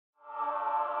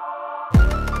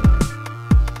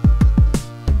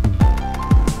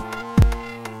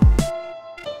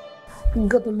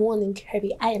Good morning,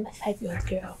 Kirby. I am a 5-year-old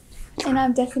girl. And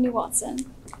I'm Destiny Watson.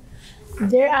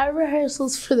 There are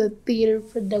rehearsals for the theater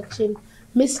production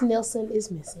Miss Nelson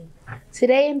is Missing.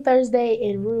 Today and Thursday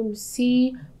in room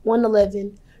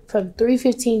C111 from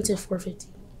 3:15 to 4:15.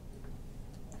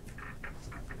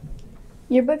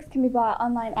 Your books can be bought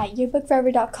online at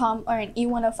yearbookforever.com or in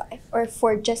E105. Or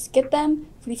for just get them,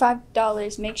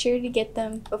 $45. Make sure to get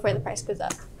them before the price goes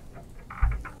up.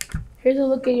 Here's a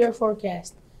look at your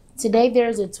forecast. Today there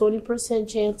is a 20%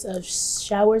 chance of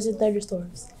showers and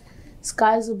thunderstorms.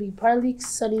 Skies will be partly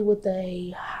sunny with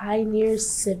a high near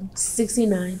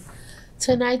 69.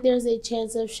 Tonight there's a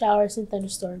chance of showers and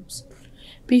thunderstorms.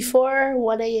 Before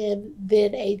 1 a.m.,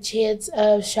 then a chance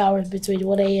of showers between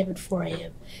 1 a.m. and 4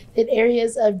 a.m. Then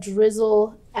areas of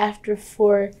drizzle after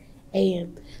 4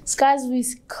 a.m. Skies will be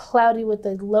cloudy with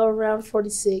a low around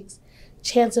 46.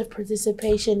 Chance of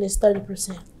participation is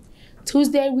 30%.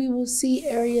 Tuesday, we will see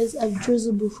areas of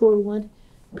drizzle before 1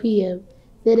 p.m.,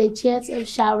 then a chance of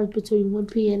showers between 1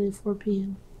 p.m. and 4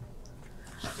 p.m.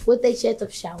 with a chance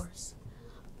of showers.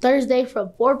 Thursday, from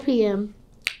 4 p.m.,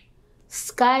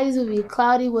 skies will be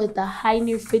cloudy with a high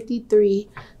near 53.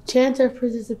 Chance of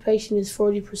participation is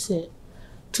 40%.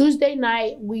 Tuesday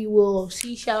night, we will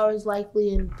see showers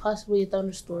likely and possibly a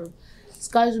thunderstorm.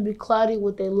 Skies will be cloudy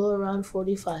with a low around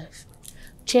 45.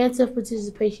 Chance of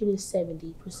participation is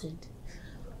 70%.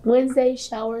 Wednesday,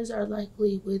 showers are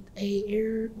likely with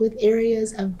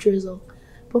areas of drizzle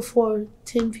before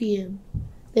 10 p.m.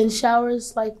 Then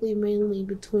showers likely mainly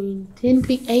between 10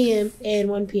 a.m. and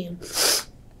 1 p.m.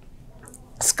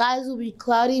 Skies will be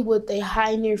cloudy with a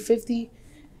high near 50.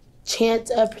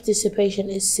 Chance of participation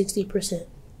is 60%.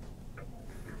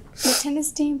 The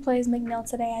tennis team plays McNeil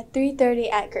today at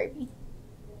 3:30 at Kirby.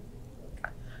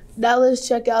 Now let's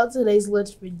check out today's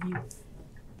lunch menu.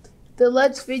 The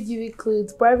lunch menu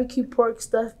includes barbecue pork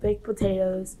stuffed baked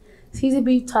potatoes, seasoned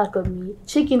beef taco meat,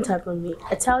 chicken taco meat,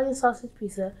 Italian sausage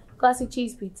pizza, classic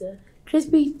cheese pizza,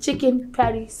 crispy chicken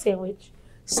patty sandwich,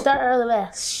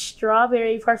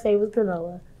 strawberry parfait with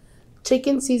granola,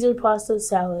 chicken Caesar pasta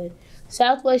salad,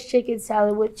 Southwest chicken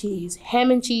salad with cheese, ham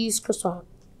and cheese croissant.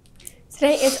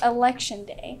 Today is Election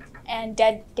Day and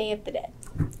Day of the Dead.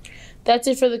 That's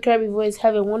it for the Kirby Voice.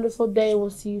 Have a wonderful day and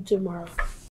we'll see you tomorrow.